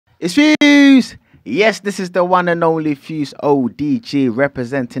It's FUSE! Yes, this is the one and only FUSE ODG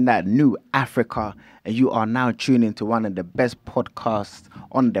representing that new Africa. And you are now tuning to one of the best podcasts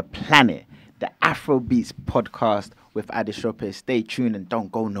on the planet, the Afrobeats Podcast with Adesope. Stay tuned and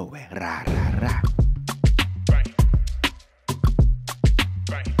don't go nowhere. Ra, ra, ra.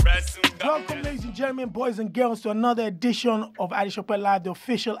 Welcome, ladies and gentlemen, boys and girls, to another edition of Adesope Live, the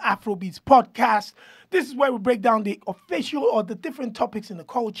official Afrobeats podcast. This is where we break down the official or the different topics in the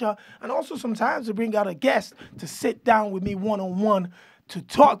culture, and also sometimes we bring out a guest to sit down with me one-on-one to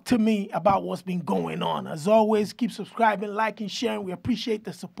talk to me about what's been going on. As always, keep subscribing, liking, sharing. We appreciate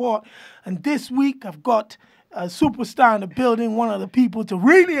the support. And this week, I've got a superstar in the building, one of the people to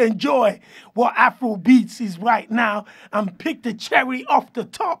really enjoy what Afrobeats is right now and pick the cherry off the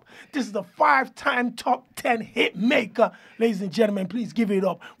top. This is the 5-time top 10 hit maker. Ladies and gentlemen, please give it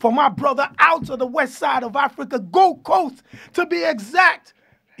up for my brother out of the west side of Africa, Gold Coast to be exact.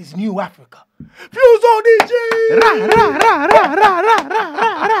 Is New Africa. FUSE ODG!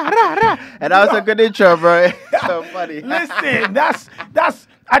 And that was a good intro, bro. So funny. Listen, that's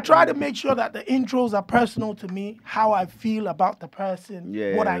I try to make sure that the intros are personal to me, how I feel about the person,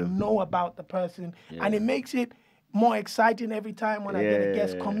 what I know about the person, and it makes it more exciting every time when I get a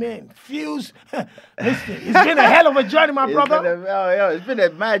guest come in. FUSE, listen, it's been a hell of a journey, my brother. It's been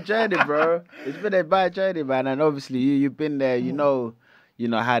a mad journey, bro. It's been a mad journey, man. And obviously, you've been there, you know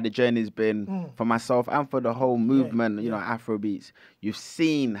how the journey's been for myself and for the whole movement, Afrobeats. You've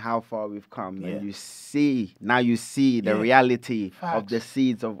seen how far we've come, and you see the reality of the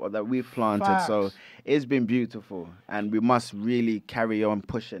seeds that we've planted. So it's been beautiful, and we must really carry on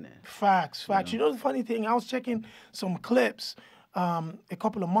pushing it. Facts. You know the funny thing, I was checking some clips a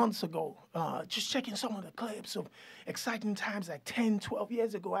couple of months ago, just checking some of the clips of exciting times like 10, 12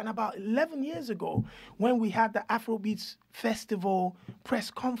 years ago. And about 11 years ago, when we had the Afrobeats Festival press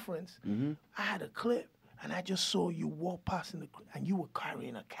conference, I had a clip and I just saw you walk past and you were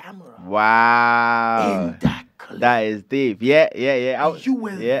carrying a camera. Wow. In that clip. That is deep. Yeah. You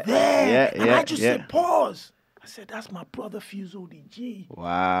were there. And I just said, pause. I said, that's my brother FUSE ODG.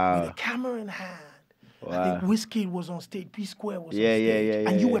 Wow. With a camera in hand. Wow. I think Whiskey was on stage, P-Square was on stage,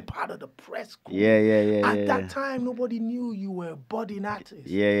 and you were part of the press crew. At that time, nobody knew you were a budding artist. But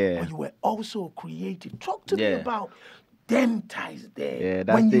you were also creative. Talk to me about them ties there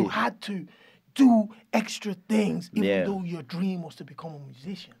when you had to do extra things, even though your dream was to become a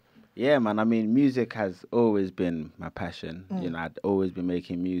musician. Yeah, man. I mean, music has always been my passion. I'd always been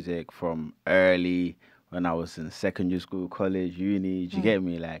making music from early when I was in secondary school, college, uni. Do you get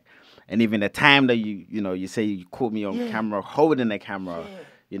me? And even the time that you say you caught me on camera, holding the camera,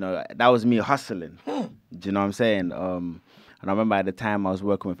 that was me hustling. Do you know what I'm saying? And I remember at the time I was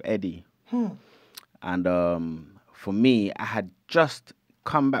working with Eddie. And for me, I had just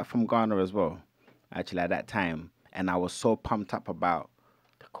come back from Ghana as well, actually, at that time. And I was so pumped up about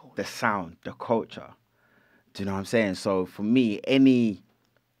the sound, the culture. Do you know what I'm saying? So for me, any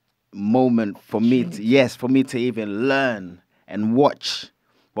moment for me to even learn and watch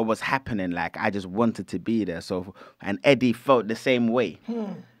what was happening, I just wanted to be there. So, and Eddie felt the same way.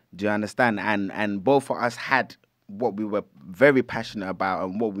 Do you understand? And both of us had what we were very passionate about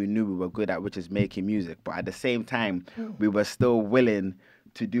and what we knew we were good at, which is making music. But at the same time, we were still willing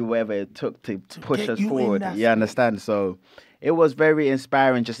to do whatever it took to push us forward. You understand? So it was very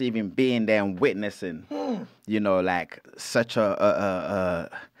inspiring just even being there and witnessing, such a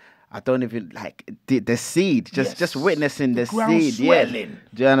I don't even the seed, just witnessing the seed. Swelling.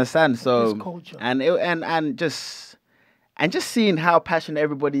 Do you understand? So and just seeing how passionate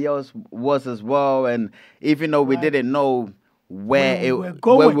everybody else was as well, and even though we didn't know where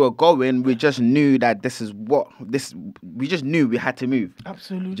we were going, we just knew that we just knew we had to move.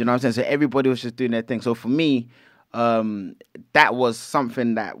 Absolutely. Do you know what I'm saying? So everybody was just doing their thing. So for me, that was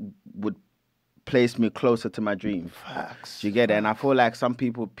something that would place me closer to my dream. Facts. Do you get it? And I feel like some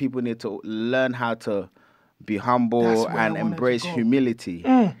people need to learn how to be humble and embrace humility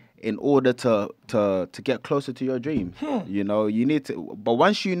in order to get closer to your dream. You need to. But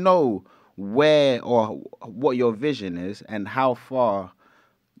once you know where or what your vision is and how far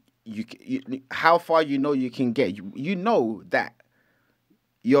you can get, you know that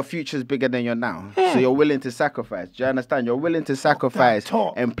your future is bigger than your now. So you're willing to sacrifice. Do you understand? You're willing to sacrifice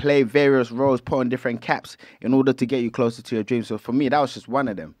and play various roles, put on different caps in order to get you closer to your dreams. So for me, that was just one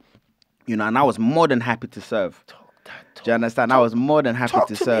of them. And I was more than happy to serve. Do you understand? I was more than happy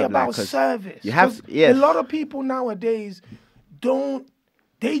to serve. Talk to me about service. You have, a lot of people nowadays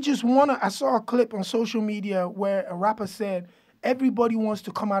they just want to. I saw a clip on social media where a rapper said, everybody wants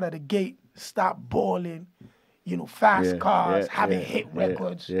to come out of the gate, stop balling, fast cars, having hit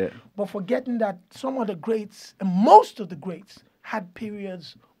records, but forgetting that some of the greats and most of the greats had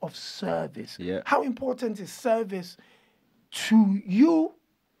periods of service. Yeah. How important is service to you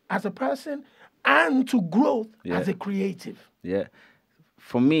as a person and to growth as a creative? Yeah.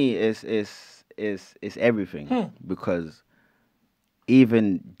 For me, it's everything because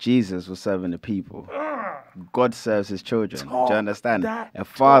even Jesus was serving the people. God serves his children. Do you understand? A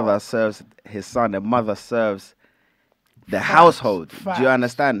father serves his son. A mother serves the household. Do you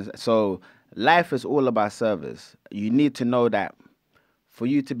understand? So life is all about service. You need to know that for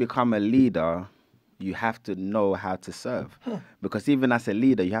you to become a leader, you have to know how to serve. Because even as a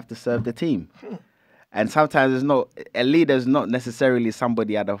leader, you have to serve the team. And sometimes a leader is not necessarily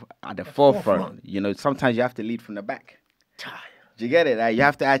somebody at the forefront. Sometimes you have to lead from the back. Do you get it? Like, you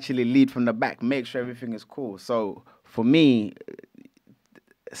have to actually lead from the back, make sure everything is cool. So for me,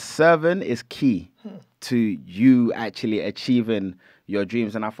 serving is key to you actually achieving your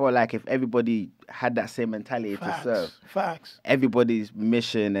dreams. And I feel like if everybody had that same mentality to serve, everybody's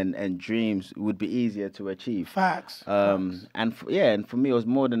mission and dreams would be easier to achieve. And for me, it was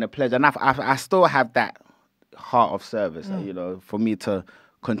more than a pleasure. And I still have that heart of service, for me to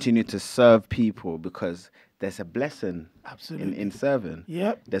continue to serve people because there's a blessing in serving.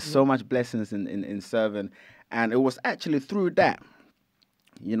 There's so much blessings in serving. And it was actually through that,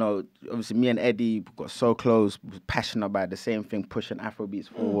 obviously me and Eddie got so close, was passionate about the same thing, pushing Afrobeats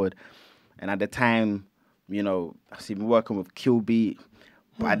forward. And at the time, I've been working with QB.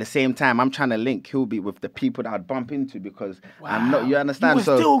 But at the same time, I'm trying to link QB with the people that I'd bump into because I'm not, you understand?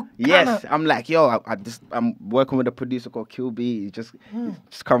 Yes, I'm like, I'm working with a producer called QB. He just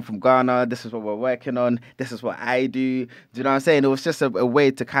come from Ghana. This is what we're working on. This is what I do. Do you know what I'm saying? It was just a way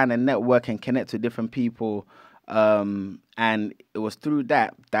to kind of network and connect to different people. And it was through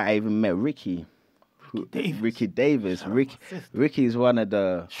that I even met Ricky. Ricky Davis. Ricky is one of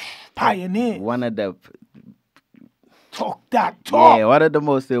the pioneers. One of the talk. Yeah, one of the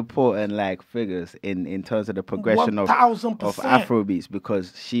most important figures in terms of the progression of Afrobeats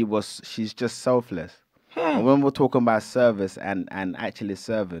because she's just selfless. And when we're talking about service and actually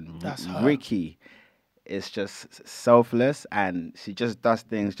serving, Ricky is just selfless and she just does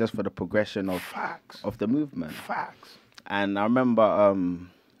things just for the progression of the movement. And I remember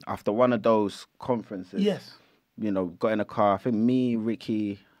after one of those conferences, got in a car. I think me,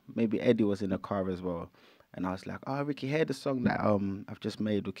 Ricky, maybe Eddie was in the car as well. And I was like, oh, Ricky, hear the song that I've just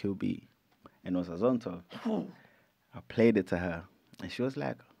made with QB. And it was Azonto. I played it to her. And she was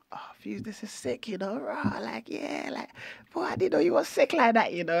like, oh, Fuse, this is sick, Boy, I didn't know you were sick like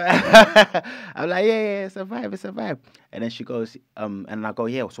that, I'm like, yeah, it's a vibe. And then she goes, and I go,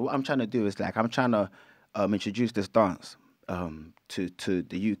 yeah, so what I'm trying to do is I'm trying to introduce this dance to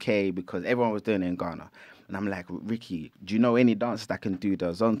the UK because everyone was doing it in Ghana. And I'm like, Ricky, do you know any dancers that can do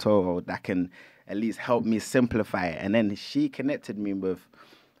the Zonto or that can at least help me simplify it? And then she connected me with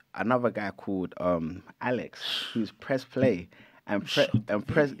another guy called Alex, who's Press Play. And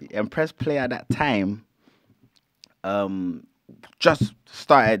Press Play at that time just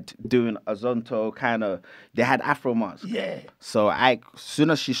started doing a Zonto kind of, they had Afro Mask. Yeah. So as soon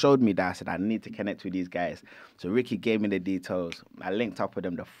as she showed me that, I said, I need to connect with these guys. So Ricky gave me the details. I linked up with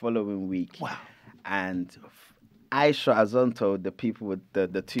them the following week. Wow. And I shot a Zonto, the people with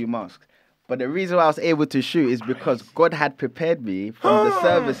the two masks. But the reason why I was able to shoot is because God had prepared me from the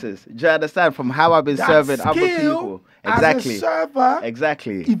services. Do you understand? From how I've been serving other people. Exactly. As a server,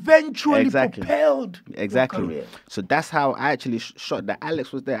 exactly. Eventually propelled your career. So that's how I actually shot that.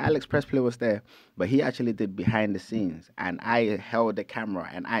 Alex was there. Alex Pressplay was there. But he actually did behind the scenes. And I held the camera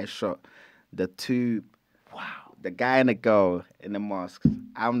and I shot the two. Wow. The guy and the girl in the masks.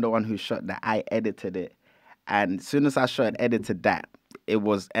 I'm the one who shot that. I edited it. And as soon as I shot and edited that,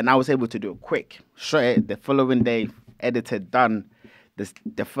 and I was able to do it quick. Shot it the following day, edited, done.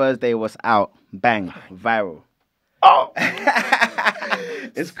 The first day was out, bang, viral. Oh,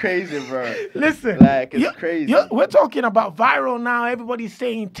 it's crazy, bro. Listen, it's crazy. We're talking about viral now. Everybody's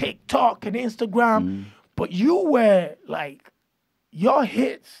saying TikTok and Instagram, but you were your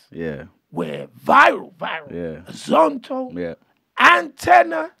hits. Yeah. Were viral. Yeah. Zonto. Yeah.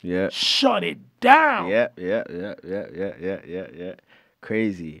 Antenna. Yeah. Shut it down. Yeah.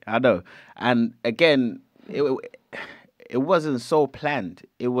 Crazy. I know. And again, it wasn't so planned.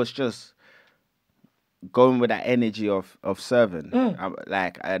 It was just going with that energy of serving.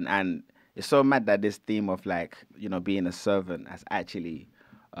 And it's so mad that this theme of being a servant has actually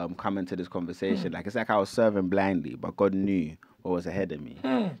come into this conversation. It's like I was serving blindly, but God knew what was ahead of me.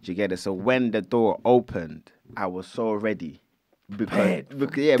 Do you get it? So when the door opened, I was so ready Because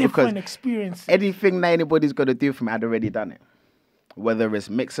yeah, different because experiences. anything that anybody's gonna do for me, I'd already done it. Whether it's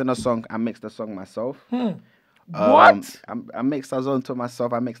mixing a song, I mix the song myself. What? I mix the song to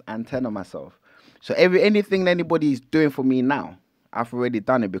myself. I mix antenna myself. So anything that anybody's doing for me now, I've already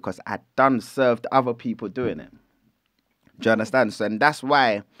done it because I done served other people doing it. Do you understand? So, and that's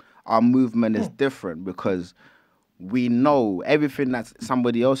why our movement is different, because we know everything that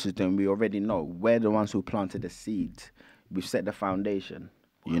somebody else is doing. We already know. We're the ones who planted the seed. We've set the foundation,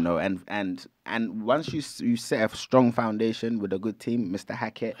 you know, and once you set a strong foundation with a good team, Mr.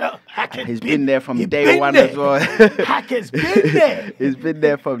 Hackett, he's been there from day one as well. Hackett's been there. He's been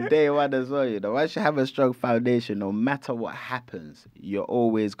there from day one as well, you know. Once you have a strong foundation, no matter what happens, you're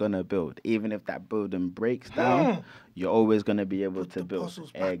always gonna build. Even if that building breaks down, you're always gonna be able to build.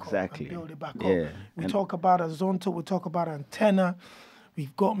 Exactly. Build it back Yeah. up. We talk about Azonto, we talk about Antenna,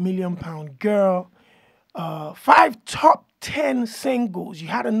 we've got Million Pound Girl. 5 top 10 singles. You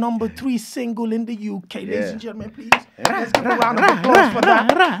had a number 3 single in the UK. Ladies and gentlemen, please. Let's give a round of applause for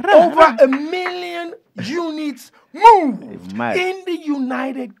that. Over 1 million units moved in the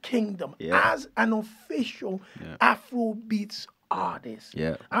United Kingdom as an official Afrobeats artist.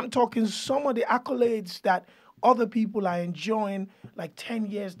 Yeah. I'm talking some of the accolades that other people are enjoying like 10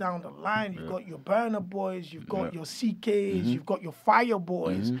 years down the line. You've got your Burner Boys, you've got your CKs, you've got your Fire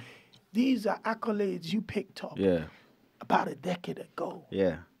Boys. These are accolades you picked up about a decade ago.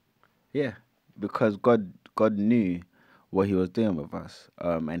 Yeah. Yeah. Because God knew what he was doing with us.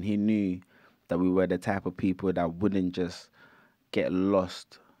 And he knew that we were the type of people that wouldn't just get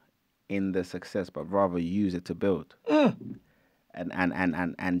lost in the success, but rather use it to build.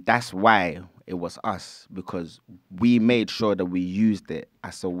 And that's why it was us, because we made sure that we used it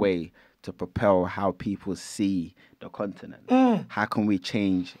as a way to propel how people see the continent. How can we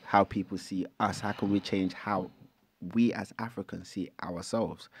change how people see us? How can we change how we as Africans see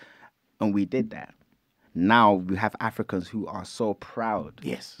ourselves? And we did that. Now we have Africans who are so proud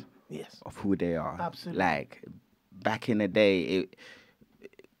of who they are. Absolutely. Like, back in the day,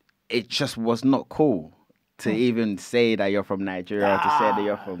 it just was not cool to even say that you're from Nigeria, to say that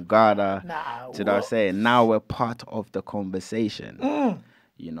you're from Ghana. You know what I'm saying? Now we're part of the conversation.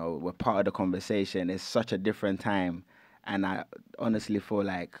 You know, we're part of the conversation. It's such a different time. And I honestly feel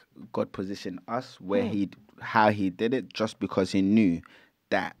like God positioned us how he did it, just because he knew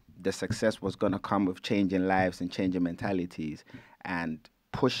that the success was going to come with changing lives and changing mentalities and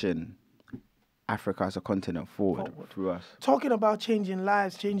pushing Africa as a continent forward through us. Talking about changing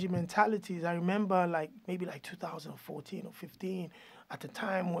lives, changing mentalities, I remember maybe 2014 or 15, at the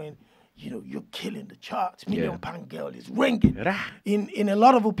time when, you know, you're killing the charts. Million Pound Girl is ringing. In a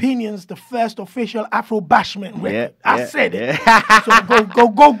lot of opinions, the first official Afro bashment record. I said it. So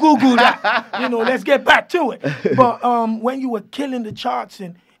go Google that. You know, let's get back to it. But when you were killing the charts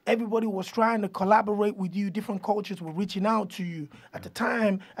and everybody was trying to collaborate with you, different cultures were reaching out to you. At the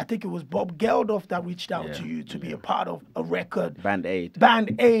time, I think it was Bob Geldof that reached out to you to be a part of a record. Band Aid.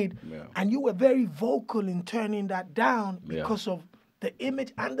 Yeah. And you were very vocal in turning that down because of the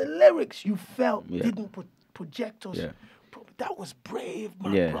image and the lyrics you felt didn't project us. That was brave,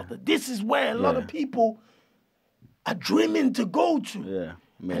 my brother. This is where a lot of people are dreaming to go to.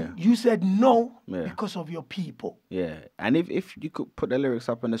 And you said no because of your people. And if you could put the lyrics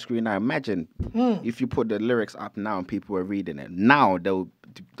up on the screen now, imagine if you put the lyrics up now and people were reading it. Now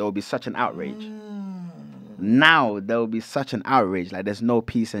there'll be such an outrage. Now there'll be such an outrage. Like, there's no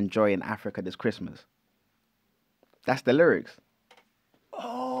peace and joy in Africa this Christmas. That's the lyrics.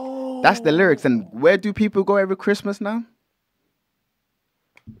 That's the lyrics. And where do people go every Christmas now?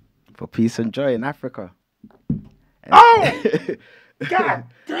 For peace and joy in Africa. God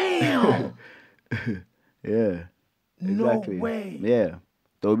damn! Exactly. No way. There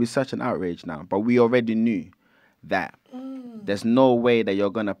will be such an outrage now. But we already knew that there's no way that you're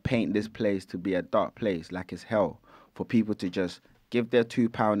going to paint this place to be a dark place like it's hell for people to just give their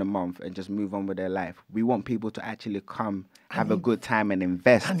 £2 a month and just move on with their life. We want people to actually come, have a good time and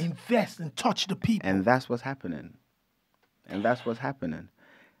invest. And touch the people. And that's what's happening.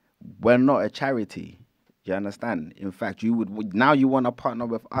 We're not a charity. You understand? In fact, now you want to partner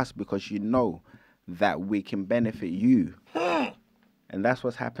with us because you know that we can benefit you. And that's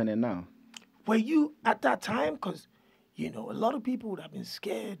what's happening now. Were you at that time? Because, you know, a lot of people would have been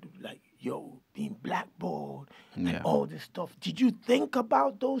scared, like, being blackballed and all this stuff. Did you think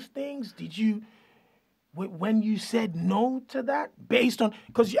about those things? Did you, when you said no to that, based on,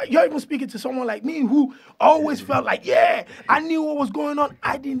 because you're even speaking to someone like me who always felt like, I knew what was going on.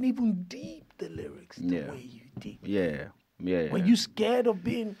 I didn't even deep the lyrics the way you deep. Yeah. Were you scared of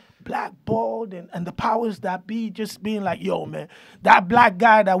being blackballed and the powers that be just being like, yo, man, that black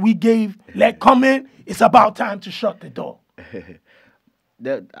guy that we gave, let come in, it's about time to shut the door? I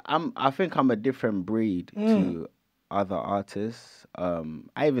think I'm a different breed to other artists.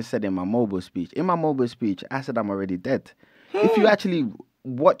 I even said in my mobile speech, I said I'm already dead. If you actually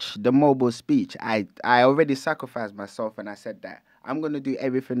watch the mobile speech, I already sacrificed myself, and I said that I'm going to do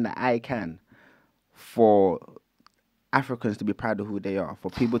everything that I can for Africans to be proud of who they are,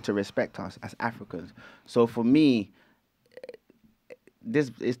 for people to respect us as Africans. So for me, this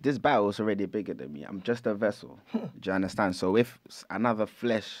battle is already bigger than me. I'm just a vessel. Do you understand? So if another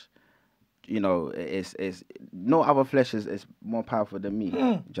flesh, is no other flesh is more powerful than me.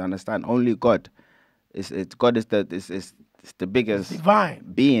 Do you understand? Only God. God is the biggest divine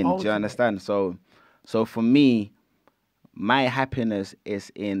being. Ultimate. Do you understand? So for me, my happiness is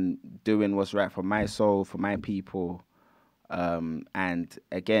in doing what's right for my soul, for my people. And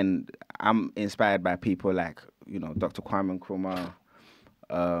again, I'm inspired by people like, Dr. Kwame Nkrumah,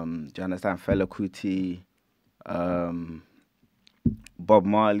 do you understand, Fela Kuti, Bob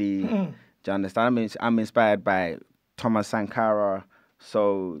Marley, do you understand? I'm inspired by Thomas Sankara.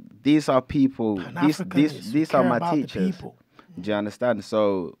 So these are people, these are my teachers. Do you understand?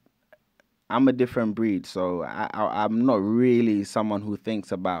 So I'm a different breed. So I'm not really someone who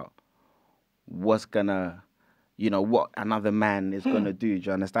thinks about what's gonna, what another man is gonna do. Do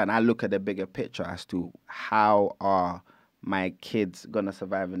you understand? I look at the bigger picture as to how are my kids gonna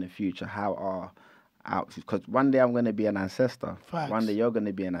survive in the future. Because one day I'm gonna be an ancestor. Facts. One day you're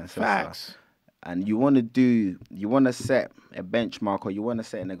gonna be an ancestor. Facts. And you want to set a benchmark, or you want to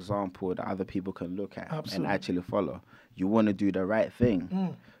set an example that other people can look at and actually follow. You want to do the right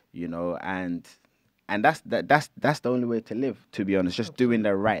thing, and that's the only way to live, to be honest, just doing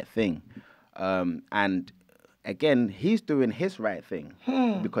the right thing. And again, he's doing his right thing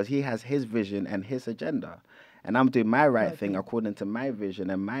because he has his vision and his agenda. And I'm doing my right thing according to my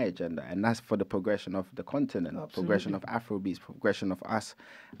vision and my agenda. And that's for the progression of the continent, progression of Afrobeats, progression of us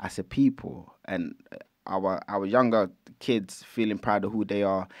as a people. And our younger kids feeling proud of who they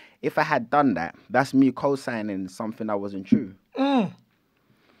are. If I had done that, that's me co-signing something that wasn't true. Do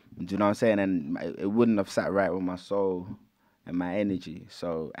you know what I'm saying? And it wouldn't have sat right with my soul and my energy.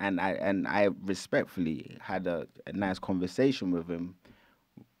 So, and I respectfully had a nice conversation with him,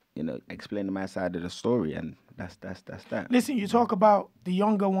 explaining my side of the story, and that's that. Listen, you talk about the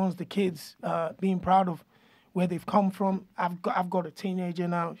younger ones, the kids, being proud of where they've come from. I've got a teenager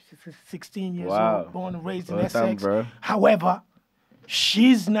now. She's 16 years old, born and raised in Essex. Bro. However,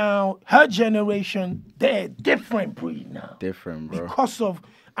 she's now, her generation, they're a different breed now. Different, bro. Because of,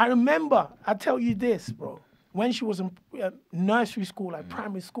 I remember, I tell you this, bro. When she was in nursery school, like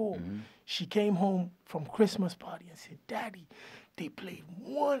primary school, she came home from Christmas party and said, "Daddy, they played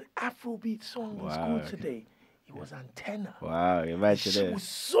one Afrobeat song in school today. It was Antenna." Wow, imagine She that. was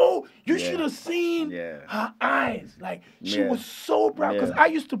so, you should have seen her eyes. Like, she was so proud. Because I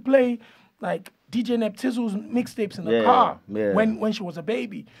used to play, like, DJ Neptizzle's mixtapes in the car when she was a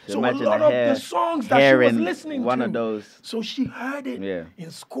baby. So a lot of the songs that she was listening one to. Of those. So she heard it in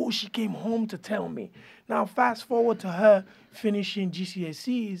school. She came home to tell me. Now, fast forward to her finishing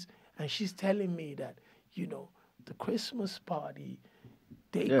GCSEs, and she's telling me that, the Christmas party,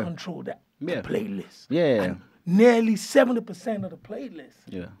 they control the playlist. Yeah. And nearly 70% of the playlist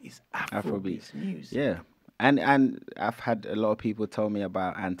is Afrobeats music. Yeah. And I've had a lot of people tell me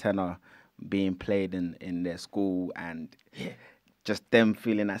about Antenna being played in their school, and just them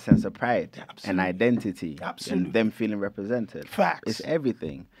feeling that sense of pride and identity, and them feeling represented. Facts. It's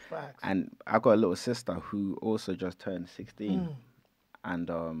everything. Facts. And I got a little sister who also just turned 16,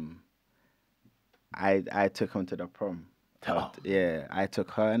 and I took him to the prom. I took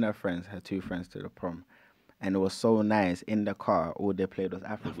her and her two friends to the prom, and it was so nice. In the car, all they played was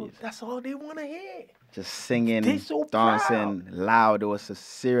Afrobeats. That's all they want to hear. Just singing, dancing, loud. It was a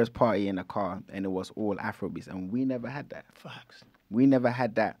serious party in the car, and it was all Afrobeats, and we never had that. Facts. We never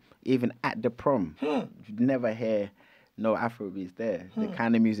had that, even at the prom. You'd never hear no Afrobeats there. The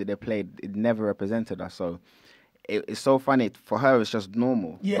kind of music they played, it never represented us. So it's so funny. For her, it's just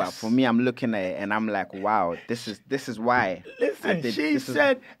normal. Yes. But for me, I'm looking at it, and I'm like, wow, this is why. Listen, she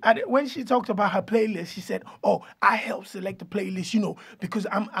said, when she talked about her playlist, she said, "Oh, I helped select the playlist, because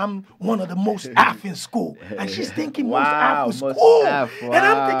I'm one of the most Af in school." And she's thinking most Af for school. And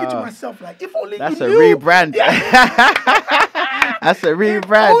I'm thinking to myself, like, if only that's you knew. That's a rebrand. That's a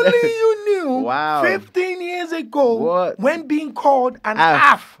rebrand. If only you knew wow. 15 years ago when being called an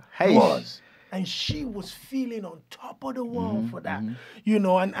Af was. and she was feeling on top of the world for that, you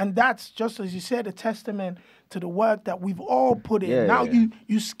know, and that's just as you said, a testament to the work that we've all put in. Yeah, Now yeah.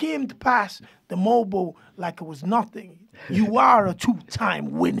 you skimmed past the mobile like it was nothing. You are a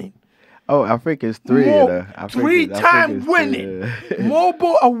 2-time winning. Oh, I think it's 3, you know. I think 3-time it's winning 3.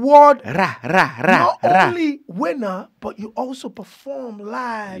 mobile award. Ra. Not only winner, but you also perform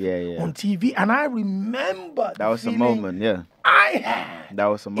live on TV. And I remember that was a moment, yeah. I had That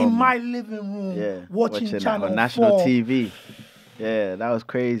was a moment in my living room watching Channel on national 4. TV. Yeah, that was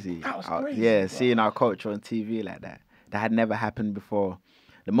crazy. That was crazy. Yeah, bro. seeing our culture on TV like that. That had never happened before.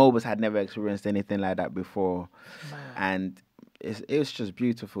 The mobiles had never experienced anything like that before. Man. And it was just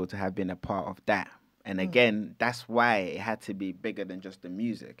beautiful to have been a part of that. And again, that's why it had to be bigger than just the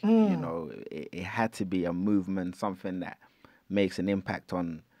music. You know, it had to be a movement, something that makes an impact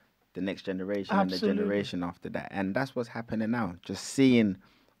on the next generation and the generation after that. And that's what's happening now. Just seeing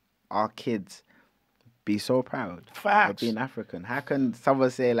our kids be so proud of being African. How can someone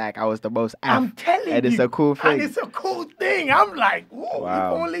say like I was the most I'm telling you. And it's a cool thing. And it's a cool thing. I'm like, whoa,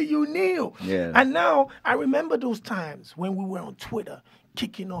 wow. If only you knew. Yeah. And now I remember those times when we were on Twitter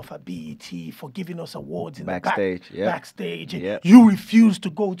kicking off at BET for giving us awards in backstage, the backstage. Yep. You refused to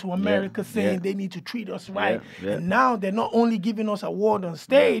go to America saying they need to treat us right. Yep. And now they're not only giving us award on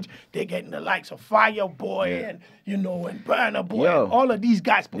stage, they're getting the likes of Fireboy and, you know, and Burna Boy and all of these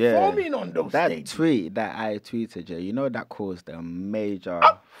guys performing on those stages. That tweet that I tweeted, you know, that caused a major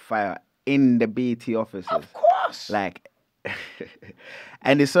fire in the BET offices. Of course. Like,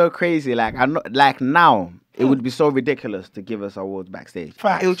 and it's so crazy. Like, I'm not, like now, it would be so ridiculous to give us awards backstage.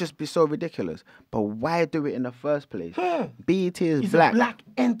 Facts. It would just be so ridiculous. But why do it in the first place? BET is It's black. black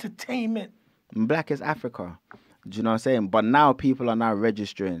entertainment. Black is Africa. Do you know what I'm saying? But now people are now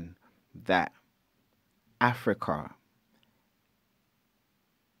registering that Africa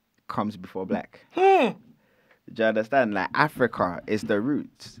comes before black. Do you understand? Like, Africa is the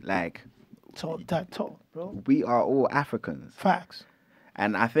roots. Like, Talk, bro. we are all Africans. Facts.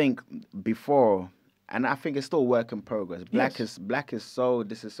 And I think before, and I think it's still work in progress. Black is so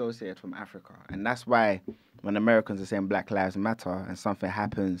disassociated from Africa. And that's why when Americans are saying Black Lives Matter and something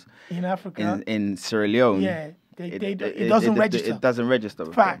happens in Africa, in Sierra Leone, it doesn't register. It doesn't register.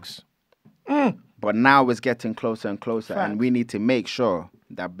 With Facts. But now it's getting closer and closer. Facts. And we need to make sure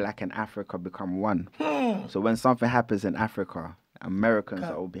that Black and Africa become one. So when something happens in Africa, Americans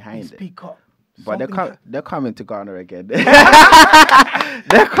are all behind it. Speak up. But they're coming to Ghana again.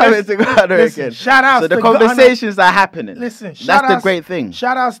 They're coming to Ghana again. Shout out. So the conversations are happening. Listen, that's the great thing.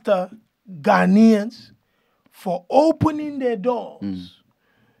 Shout outs to Ghanaians for opening their doors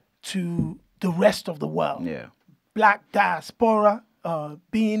to the rest of the world. Yeah. Black diaspora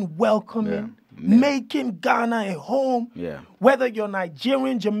being welcoming, making Ghana a home. Yeah. Whether you're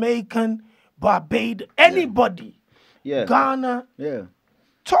Nigerian, Jamaican, Barbados, anybody. Yeah. Ghana. Yeah.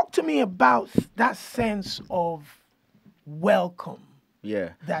 Talk to me about that sense of welcome.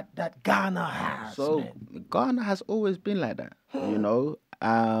 Yeah. That Ghana has. So man. Ghana has always been like that, you know,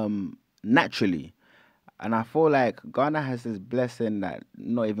 naturally. And I feel like Ghana has this blessing that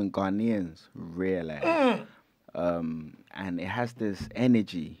not even Ghanaians realize. And it has this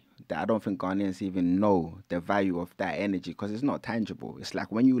energy that I don't think Ghanaians even know the value of that energy because it's not tangible. It's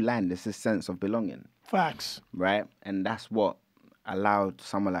like when you land, there's this sense of belonging. Facts. Right? And that's what allowed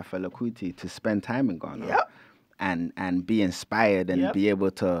someone like Fela Kuti to spend time in Ghana and be inspired and be able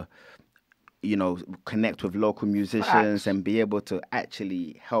to, you know, connect with local musicians and be able to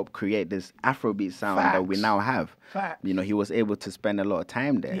actually help create this Afrobeat sound that we now have. You know, he was able to spend a lot of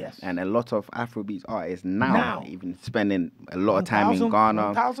time there. Yes. And a lot of Afrobeat artists now even spending a lot of time in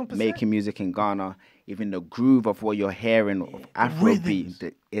Ghana, 1000%. making music in Ghana. Even the groove of what you're hearing of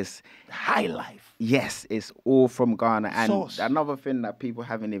Afrobeat is high life. Yes, it's all from Ghana. And Source. Another thing that people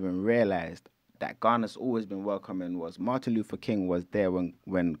haven't even realized that Ghana's always been welcoming was Martin Luther King was there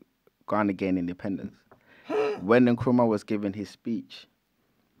when Ghana gained independence. When Nkrumah was giving his speech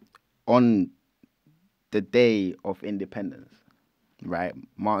on the day of independence, right?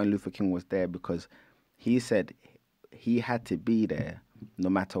 Martin Luther King was there because he said he had to be there no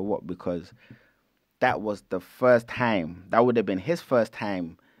matter what because that was the first time, that would have been his first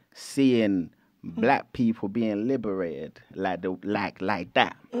time seeing black people being liberated like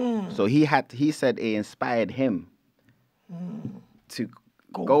that. So he said it inspired him to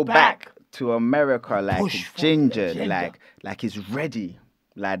go back to America like ginger, like he's ready,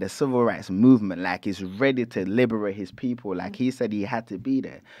 like the civil rights movement, like he's ready to liberate his people. Like he said he had to be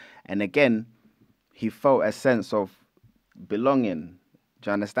there. And again, he felt a sense of belonging. Do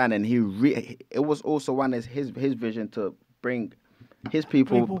you understand? And it was also one of his vision to bring his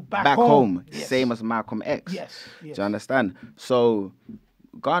people back home. Same as Malcolm X. Yes. Do you understand? So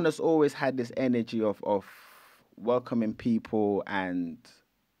Ghana's always had this energy of welcoming people and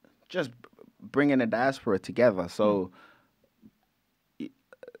just bringing the diaspora together. So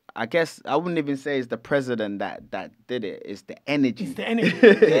I guess I wouldn't even say it's the president that did it. It's the energy. It's the energy.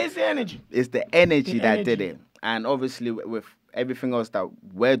 It's the energy. It's the energy that did it. And obviously with everything else that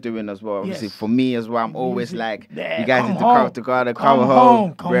we're doing as well. Obviously for me as well, I'm always like, you guys need to come to Ghana, come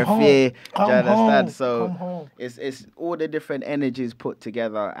home, do you understand? So it's all the different energies put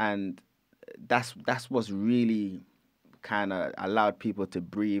together, and that's what's really kind of allowed people to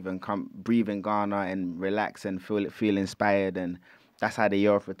breathe in Ghana and relax and feel inspired, and that's how the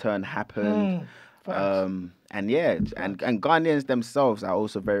Year of Return happened. And Ghanaians themselves are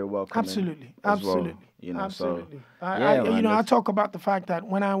also very welcoming. Absolutely. Well, Absolutely. So, I talk about the fact that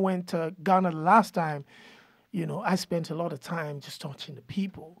when I went to Ghana the last time, I spent a lot of time just touching the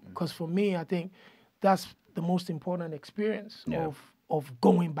people. Because for me, I think that's the most important experience of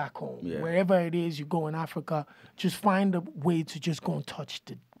going back home. Wherever it is you go in Africa, just find a way to just go and touch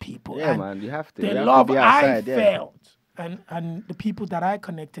the people. Yeah, man, you have to. The love I felt and the people that I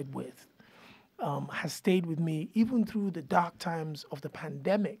connected with has stayed with me even through the dark times of the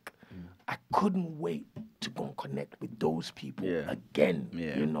pandemic. I couldn't wait to go and connect with those people again,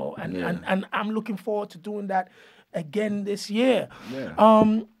 and I'm looking forward to doing that again this year.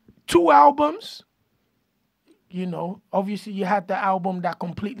 2 albums. Obviously you had the album that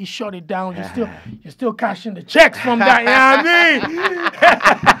completely shut it down. You're still cashing the checks from that.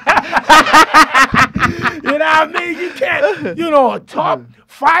 You know what I mean? You can't, top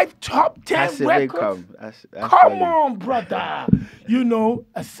 5, top 10 records. Come on, brother.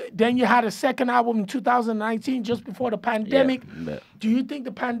 Then you had a second album in 2019, just before the pandemic. Do you think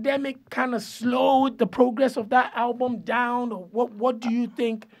the pandemic kind of slowed the progress of that album down, or what do you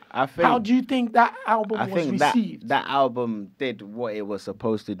think? How do you think that album was received? That album did what it was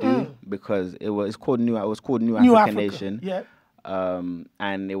supposed to do, because it was called New African Nation. Yeah.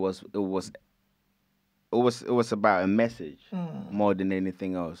 And it was about a message more than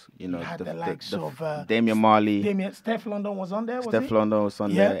anything else. You had the likes of Damian Marley. Steph London was on there. London was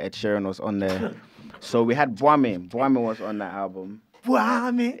on there. Ed Sheeran was on there. So we had Bwame. Bwame was on that album.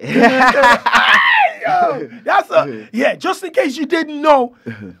 Bwame. Just in case you didn't know,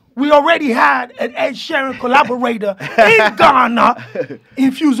 we already had an Ed Sheeran collaborator in Ghana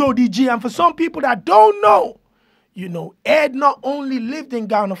in FUSE ODG. And for some people that don't know, Ed not only lived in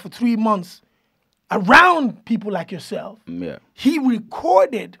Ghana for 3 months around people like yourself. He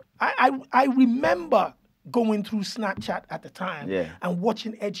recorded. I remember going through Snapchat at the time and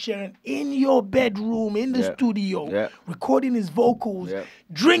watching Ed Sheeran in your bedroom, in the studio, recording his vocals,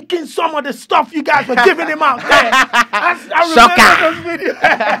 drinking some of the stuff you guys were giving him out there. I remember those videos.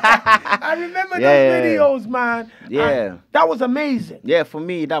 I remember those videos, man. That was amazing. Yeah, for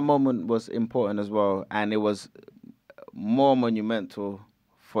me, that moment was important as well. And it was more monumental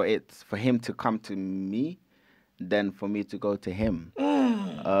for him to come to me than for me to go to him.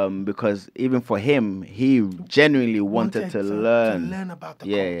 Because even for him, he genuinely wanted to learn about the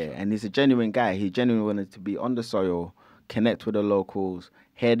culture. And he's a genuine guy. He genuinely wanted to be on the soil, connect with the locals,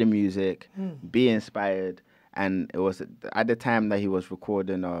 hear the music, be inspired. And it was at the time that he was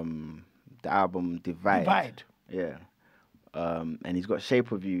recording the album Divide. Yeah. And he's got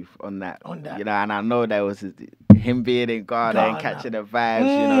Shape of You on that. And I know that was him being in Ghana and catching the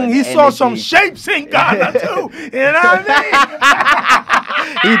vibes, he saw some shapes in Ghana too. You know what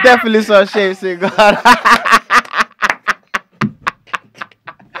I mean? He definitely saw shapes in Ghana.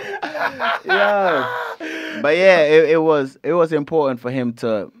 But it was important for him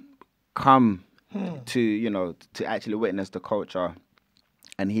to come to actually witness the culture.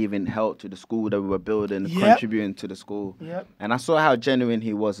 And he even helped with the school that we were building, contributing to the school. And I saw how genuine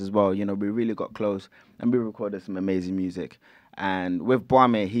he was as well. We really got close and we recorded some amazing music. And with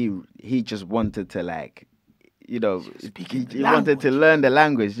Bwame, he just wanted to he wanted to learn the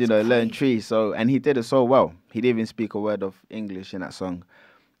language, learn Tree. So, and he did it so well. He didn't even speak a word of English in that song.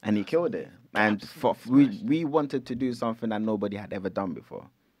 And he killed it. And we wanted to do something that nobody had ever done before.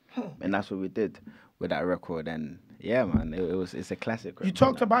 And that's what we did with that record. And yeah, man, it's a classic record. You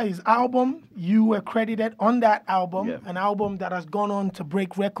talked about his album. You were credited on that album, an album that has gone on to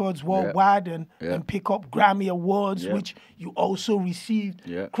break records worldwide and pick up Grammy Awards, which you also received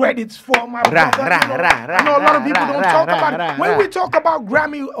credits for, my brother. I know a lot of people don't talk about it. When we talk about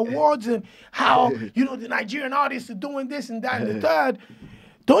Grammy Awards and how, the Nigerian artists are doing this and that and the third,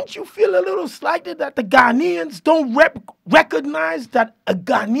 don't you feel a little slighted that the Ghanaians don't recognize that a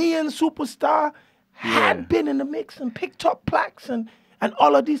Ghanaian superstar had been in the mix and picked up plaques and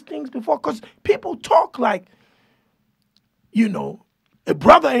all of these things before? Because people talk like, you know, a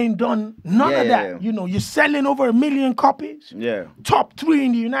brother ain't done none of that. Yeah. You know, you're selling over 1 million copies. Yeah. Top 3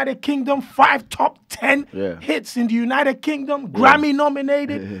 in the United Kingdom, 5 top 10 hits in the United Kingdom, Grammy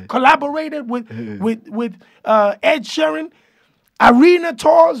nominated, collaborated with Ed Sheeran, arena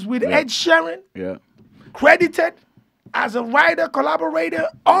tours with Ed Sheeran, credited as a writer, collaborator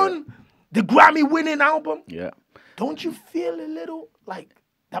on the Grammy winning album. Yeah. Don't you feel a little like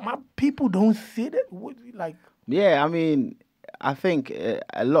that my people don't see it? Like, yeah, I mean, I think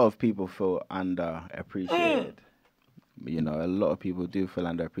a lot of people feel underappreciated. You know, a lot of people do feel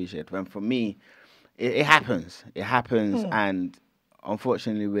underappreciated. And for me, it happens. It happens, and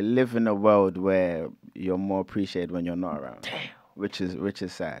unfortunately, we live in a world where you're more appreciated when you're not around, which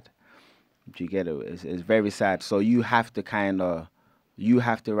is sad. Do you get it? It's very sad. So you have to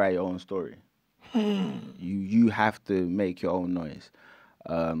write your own story. You have to make your own noise,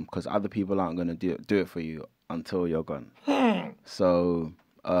 because other people aren't going to do it for you until you're gone. So,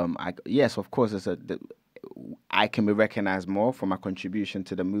 yes, of course, I can be recognized more for my contribution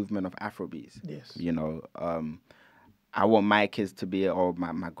to the movement of Afrobeats. Yes. You know, I want my kids to be, or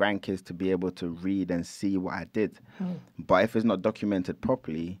my grandkids to be able to read and see what I did. But if it's not documented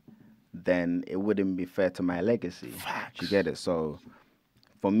properly, then it wouldn't be fair to my legacy. Facts. You get it? So,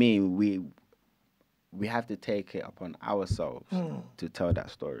 for me, we have to take it upon ourselves to tell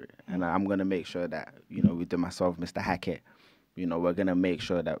that story. And I'm going to make sure that, you know, with myself, Mr. Hackett, you know, we're going to make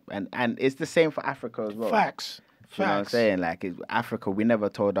sure that, and it's the same for Africa as well. Facts. You know what I'm saying? Like, Africa, we never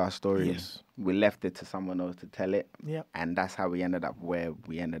told our story. Yes. We left it to someone else to tell it. Yep. And that's how we ended up where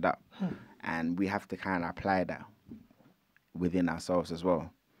we ended up. And we have to kind of apply that within ourselves as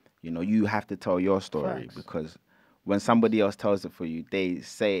well. You know, you have to tell your story. Facts. Because when somebody else tells it for you, they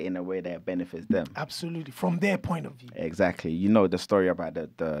say it in a way that benefits them. Absolutely. From their point of view. Exactly. You know the story about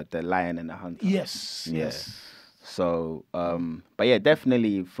the lion and the hunter. Yes. Yeah. Yes. So, but yeah,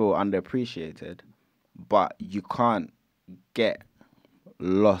 definitely feel underappreciated, but you can't get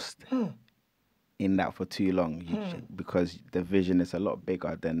lost in that for too long because the vision is a lot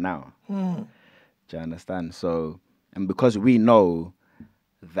bigger than now. Do you understand? So, and because we know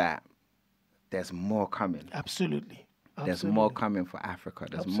that there's more coming. Absolutely. There's more coming for Africa.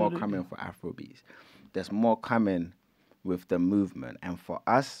 There's more coming for Afrobeats. There's more coming with the movement. And for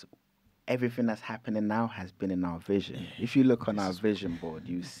us, everything that's happening now has been in our vision. If you look on our vision board,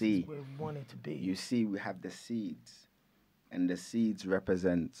 you see where we want it to be. You see we have the seeds. And the seeds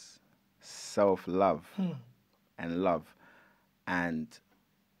represents self-love and love. And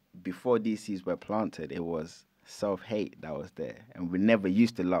before these seeds were planted, it was self-hate that was there. And we never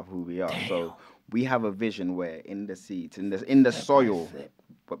used to love who we are. Damn. So we have a vision where in the seeds, in the soil,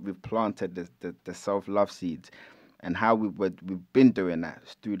 but we've planted the self-love seeds. And how we've been doing that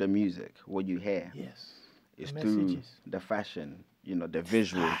is through the music, what you hear. Yes. It's through the fashion, you know, the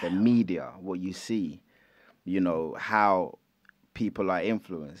visuals, the media, what you see, you know, how people are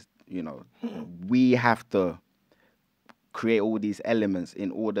influenced, you know. We have to create all these elements in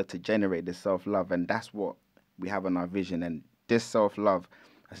order to generate this self-love. And that's what we have on our vision. And this self-love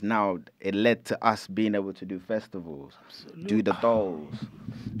has now, it led to us being able to do festivals, do the dolls.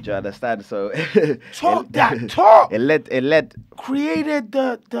 Do you understand? So talk. It led created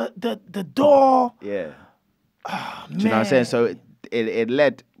the door. Yeah. Oh, do you know what I'm saying? So it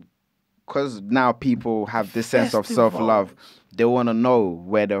led, because now people have this sense of self-love. They want to know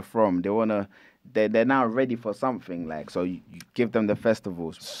where they're from. They're now ready for something. Like, so you give them the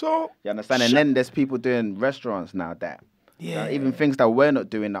festivals. So you understand? And then there's people doing restaurants now that. Yeah. Even things that we're not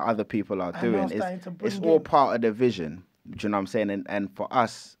doing that other people are doing. It's all part of the vision. Do you know what I'm saying? And for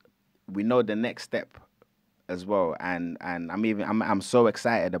us, we know the next step as well. And I'm so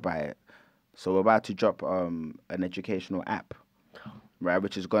excited about it. So we're about to drop an educational app, right,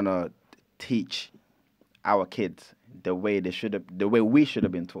 which is gonna teach our kids the way we should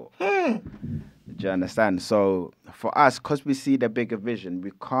have been taught. Do you understand? So for us, because we see the bigger vision,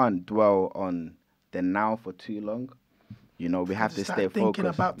 we can't dwell on the now for too long. You know, we have to stay focused. Thinking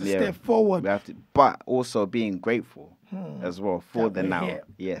about the step forward. We have to, but also being grateful as well for the now. Here.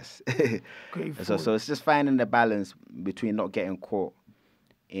 Yes. Grateful. So it's just finding the balance between not getting caught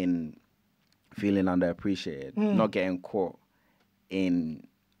in feeling underappreciated, not getting caught in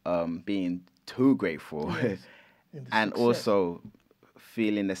being too grateful, and also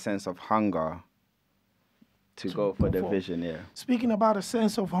feeling a sense of hunger to go for the vision. Yeah. Speaking about a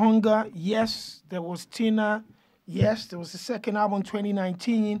sense of hunger, yes, there was Tina. Yes, there was the second album,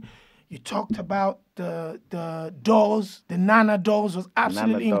 2019. You talked about the dolls. The Nana dolls was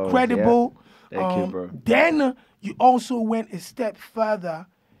absolutely incredible. Thank you, bro. Then you also went a step further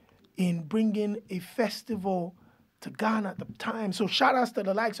in bringing a festival to Ghana at the time. So shout outs to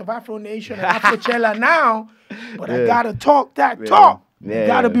the likes of Afro Nation and Afrochella now. But I gotta talk that talk. I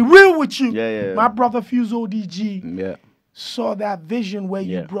gotta be real with you. My brother Fuse ODG saw that vision where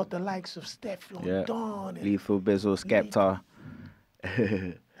you brought the likes of Stefflon Don, and Lethal Bizzle, Skepta,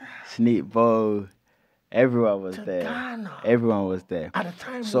 Sneak Bo. Everyone was there. Ghana. Everyone was there. At a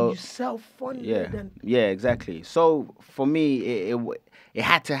time when you self-funded. Yeah, exactly. So for me, it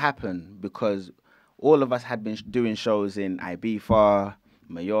had to happen because all of us had been doing shows in Ibiza,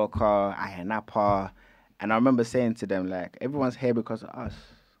 Mallorca, Ayia Napa, and I remember saying to them, like, everyone's here because of us.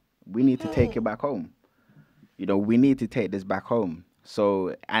 We need to take it back home. You know, we need to take this back home.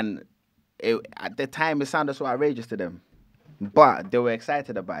 So, and at the time, it sounded so outrageous to them. But they were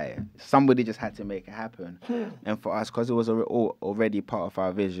excited about it. Somebody just had to make it happen. And for us, because it was already part of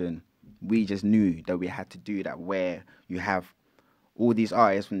our vision, we just knew that we had to do that, where you have all these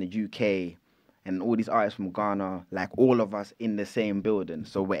artists from the UK and all these artists from Ghana, like all of us in the same building.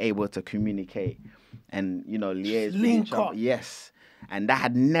 So we're able to communicate and, you know, liaise with each other. Yes. And that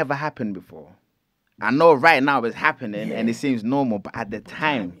had never happened before. I know right now it's happening and it seems normal, but at the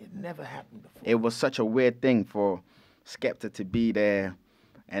time, it never happened before. It was such a weird thing for Skepta to be there,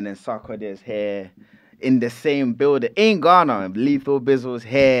 and then Sarkodie's here in the same building in Ghana. Lethal Bizzle's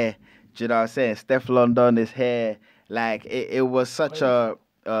here. Do you know what I'm saying? Stefflon Don is here. Like it was such a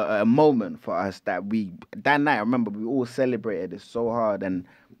moment for us that that night. I remember we all celebrated it so hard, and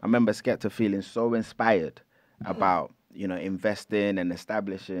I remember Skepta feeling so inspired about, you know, investing and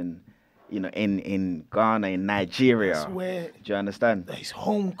establishing, you know, in Ghana, in Nigeria. That's where, do you understand? His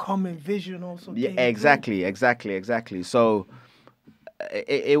homecoming vision also came exactly. So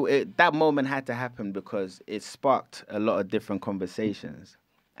that moment had to happen because it sparked a lot of different conversations,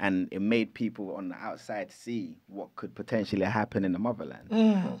 and it made people on the outside see what could potentially happen in the motherland. Do you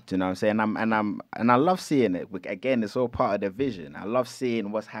know what I'm saying? And I love seeing it. Again, it's all part of the vision. I love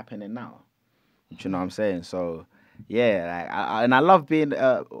seeing what's happening now. Do you know what I'm saying? So yeah, like, I love being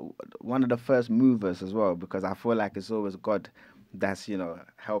one of the first movers as well, because I feel like it's always God that's, you know,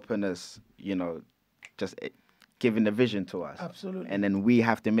 helping us, you know, just giving the vision to us. Absolutely. And then we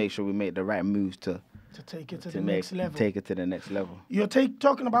have to make sure we make the right moves to take it to the next level. Take it to the next level. You're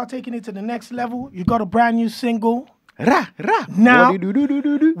talking about taking it to the next level. You got a brand new single. Ra. Now,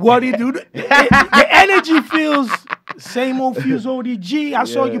 What do you do? The energy feels same old Fuse ODG. I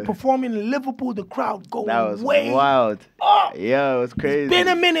saw you performing in Liverpool. The crowd going that was way wild. Up. Yeah, it was crazy. It's been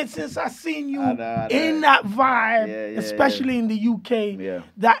a minute since I seen you in that vibe, especially in the UK. Yeah.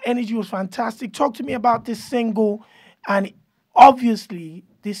 That energy was fantastic. Talk to me about this single, and obviously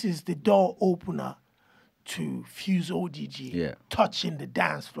this is the door opener to Fuse ODG touching the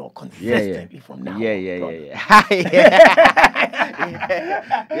dance floor consistently from now on. Yeah,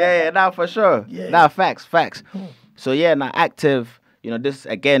 now for sure. Now facts. So yeah, now active, you know, this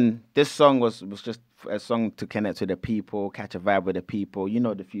song was just a song to connect with the people, catch a vibe with the people. You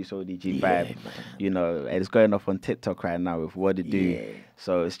know the Fuse ODG vibe. Man. You know, it's going off on TikTok right now with What It Do.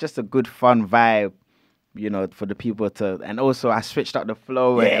 So it's just a good fun vibe, you know, for the people to, and also I switched up the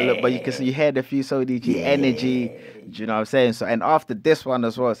flow, but you hear the Fuse ODG energy, do you know what I'm saying? So, and after this one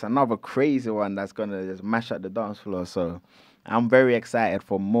as well, it's another crazy one that's gonna just mash up the dance floor. So I'm very excited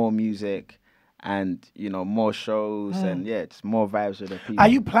for more music and, you know, more shows and just more vibes with the people. Are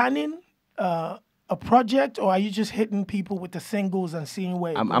you planning a project, or are you just hitting people with the singles and seeing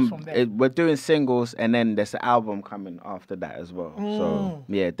where it goes from there? We're doing singles, and then there's an album coming after that as well. So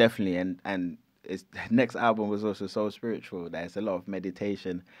yeah, definitely, and its next album was also so spiritual. There's a lot of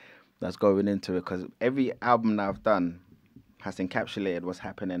meditation that's going into it, because every album that I've done has encapsulated what's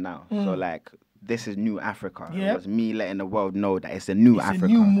happening now. So like, this is new Africa. It was me letting the world know that it's a new Africa.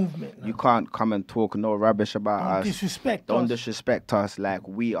 It's a new movement now. You can't come and talk no rubbish about us. Don't disrespect us. Like,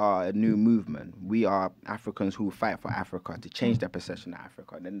 we are a new movement. We are Africans who fight for Africa, to change their perception of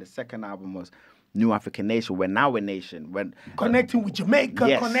Africa. And then the second album was New African Nation. We're now a nation. When connecting with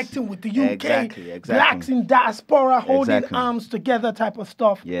Jamaica, connecting with the UK, exactly. blacks in diaspora, holding arms together type of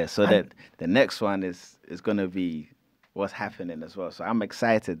stuff. Yeah, so that the next one is going to be what's happening as well. So I'm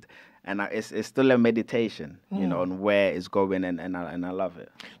excited. And it's still a meditation, you know, on where it's going, and I love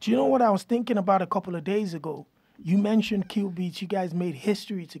it. Do you know what I was thinking about a couple of days ago? You mentioned Q Beats. You guys made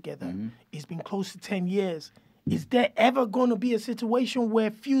history together. It's been close to 10 years. Is there ever going to be a situation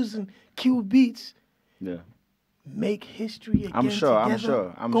where Fuse and Q Beats make history again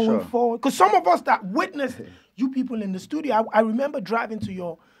together going forward? Because some of us that witnessed you people in the studio, I remember driving to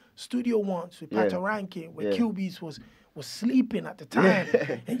your studio once with Pataranke, where Q Beats was was sleeping at the time,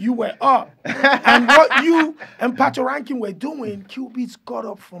 and you were up. And what you and Pato Rankin were doing, Q-Beats got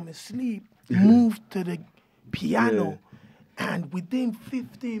up from his sleep, moved to the piano, and within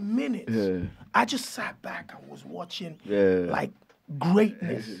 15 minutes, I just sat back and was watching like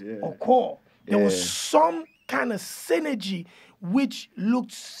greatness occur. There was some kind of synergy which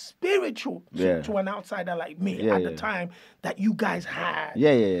looked spiritual to an outsider like me at the time that you guys had.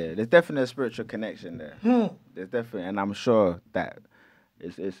 Yeah. There's definitely a spiritual connection there. There's definitely, and I'm sure that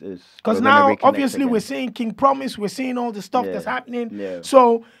it's because now obviously we're seeing King Promise, we're seeing all the stuff that's happening.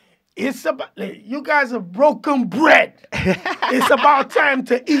 So it's about you guys are broken bread. It's about time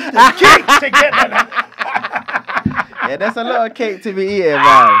to eat the cake together. Yeah, there's a lot of cake to be eaten,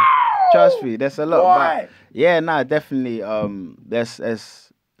 man. Trust me, there's a lot. But yeah, definitely. I'm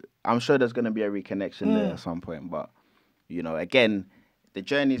sure there's gonna be a reconnection there at some point. But you know, again, the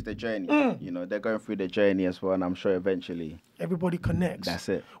journey is the journey. You know, they're going through the journey as well, and I'm sure eventually everybody connects. That's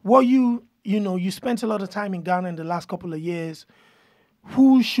it. Well, you you spent a lot of time in Ghana in the last couple of years.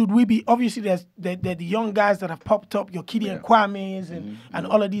 Who should we be? Obviously, there's the young guys that have popped up, your Kidi and Kwame's and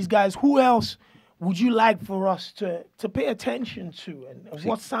all of these guys. Who else would you like for us to pay attention to? And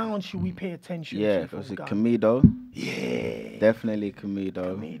what sound should we pay attention to? Yeah, was it Kamido? Yeah. Definitely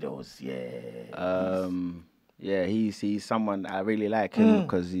Kamido. Kamido's, yeah. Yeah, he's someone I really like him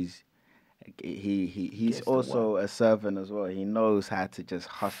because he's also a servant as well. He knows how to just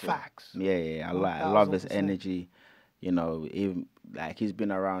hustle. Facts. Yeah. I love his energy. You know, even like he's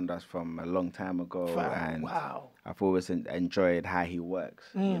been around us from a long time ago, and I've always enjoyed how he works.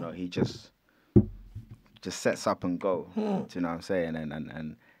 You know, he just sets up and go. Do you know what I'm saying?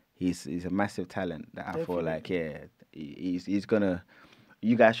 And he's a massive talent that I feel like he's gonna.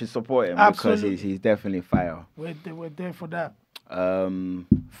 You guys should support him because he's definitely fire. We're there for that. Felu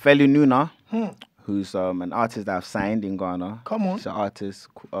Nuna, who's an artist that I've signed in Ghana. Come on. She's an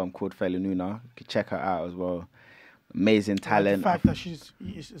artist called Felu Nuna. You can check her out as well. Amazing talent. The fact that she's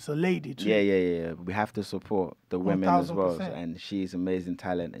a lady too. Yeah. We have to support the women as well. 1000%. And she's amazing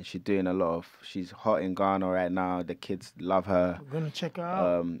talent, and she's doing a lot of. She's hot in Ghana right now. The kids love her. We're gonna check her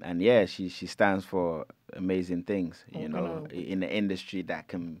out. And yeah, she stands for amazing things. You know, in the industry that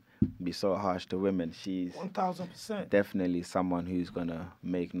can be so harsh to women, she's 1000% definitely someone who's gonna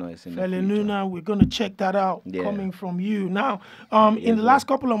make noise in the Fela future. Nuna, we're gonna check that out coming from you. Now, in the last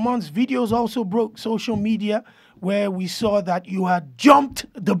couple of months, videos also broke social media where we saw that you had jumped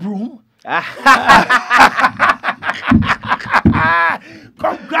the broom.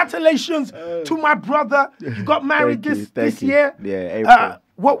 Congratulations to my brother. You got married this year. Yeah, April.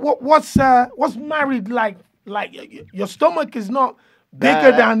 What's married like? Like your stomach is not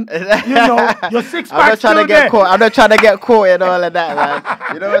bigger than your six pack. I'm not trying to get caught. I'm not trying to get caught in all of that,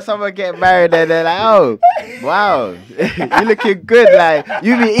 man. You know when someone get married and they're like, oh, wow, you looking good. Like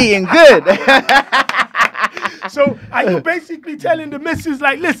you be eating good. So are you basically telling the missus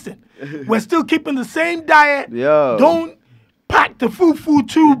like, listen, we're still keeping the same diet. Yo. Don't pack the food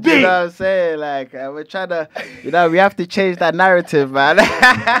too big. You know what I'm saying? Like we're trying to, we have to change that narrative, man.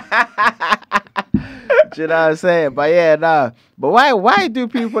 Do you know what I'm saying? But yeah, nah. But why do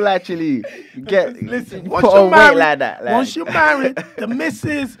people actually get put on weight like that? Like, once you're married, the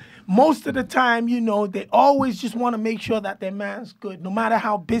missus, most of the time, they always just want to make sure that their man's good. No matter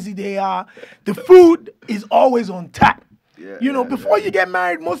how busy they are, the food is always on tap. Before you get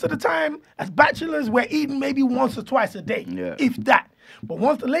married, most of the time, as bachelors, we're eating maybe once or twice a day, if that. But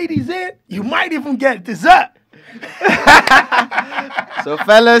once the lady's in, you might even get dessert. So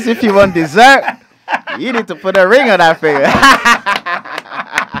fellas, if you want dessert, you need to put a ring on that finger.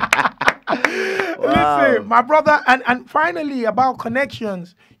 Wow. Listen, my brother, and finally about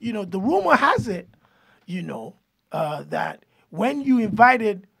connections, the rumor has it, that when you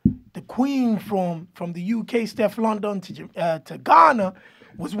invited the Queen from the UK, Steph London, to Ghana,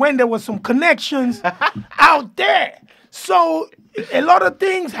 was when there was some connections out there. So a lot of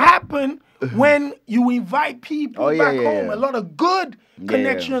things happen when you invite people back home. A lot of good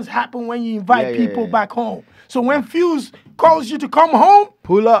connections happen when you invite people back home. So when FUSE calls you to come home,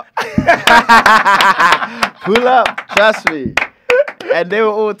 pull up. Pull up. Trust me. And they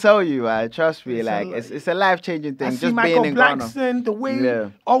will all tell you, trust me, it's a life-changing thing. I Just see being Michael in Blackson, Ghana. the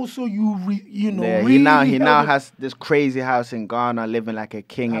way also he really now has this crazy house in Ghana, living like a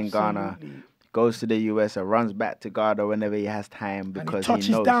king in Ghana. Goes to the US and runs back to Ghana whenever he has time because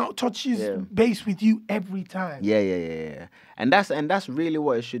he knows. touches base with you every time. Yeah. And that's really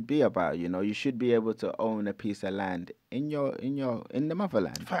what it should be about. You should be able to own a piece of land in the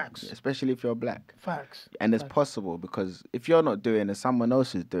motherland. Facts. Especially if you're black. Facts. And it's possible because if you're not doing it, someone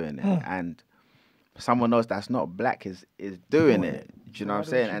else is doing it. And someone else that's not black is doing it. Do you know what I'm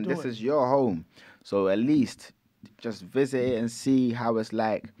saying? And this is your home. So at least just visit it and see how it's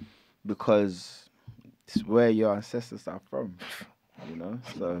like, because it's where your ancestors are from. You know,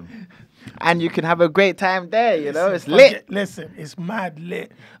 so, and you can have a great time there. You know, it's lit. Listen, it's mad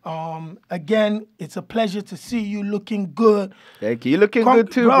lit. Again, it's a pleasure to see you looking good. Thank you. You're looking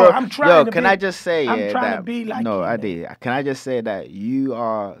good too, bro. I'm trying to can I just say, I'm trying to be like no, you, Adi, can I just say that you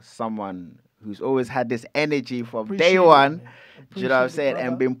are someone who's always had this energy from Appreciate day it, one. man. Do you know what I'm saying? Brother.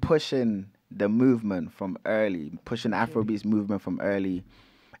 And been pushing the movement from early, pushing the Afrobeats movement from early.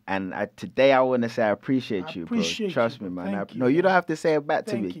 And today I want to say I appreciate you, bro. Trust me, man. You, no, you don't have to say it back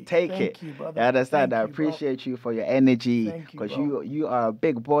to me. You. Take it. You, brother. I understand. Thank I appreciate you for your energy, because you are a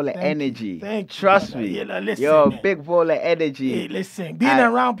big ball of energy. Trust me. Yeah, listen, you're a man. big ball of energy. Hey, listen, being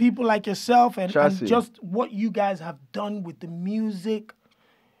around people like yourself and me. just what you guys have done with the music,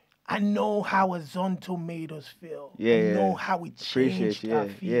 I know how Horizontal made us feel. Yeah, I know how it changed our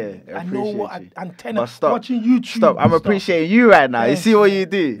feelings. I know what antenna watching YouTube. Stop. I'm appreciating you right now. You see what you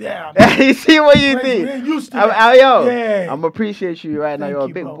do? Yeah. You see what you do? I'm appreciating you right now. You're a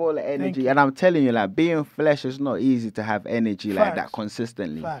big ball of energy. And I'm telling you, like, being flesh is not easy to have energy like that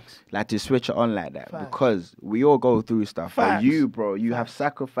consistently. Like to switch it on like that. Because we all go through stuff. But you, bro, you have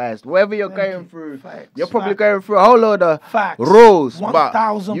sacrificed whatever you're going through. You're probably going through a whole load of roles. But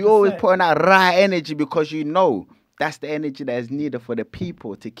you always putting out raw energy, because you know that's the energy that is needed for the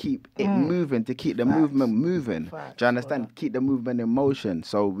people to keep it moving, to keep the movement moving. Do you understand? Brother. Keep the movement in motion.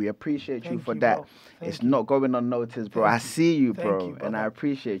 So we appreciate you for that. It's not going unnoticed, bro. I see you, bro, and I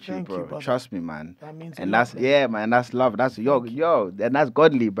appreciate you, bro. Trust me, man. That means and that's man. That's love. That's yo, and that's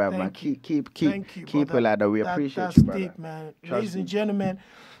godly, bro, man. Keep it like that. We appreciate you, brother. That's deep, man. Ladies and gentlemen,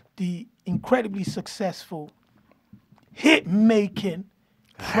 the incredibly successful, hit-making,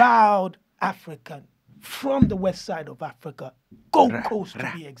 proud African from the west side of Africa, Gold Coast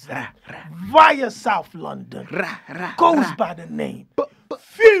to be exact, via South London, goes by the name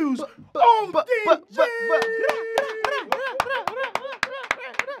FUSE ODG.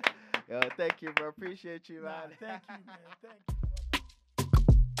 Yo, thank you, bro. Appreciate you, man. Thank you, man.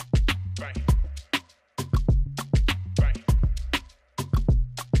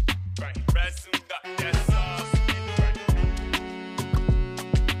 Thank you.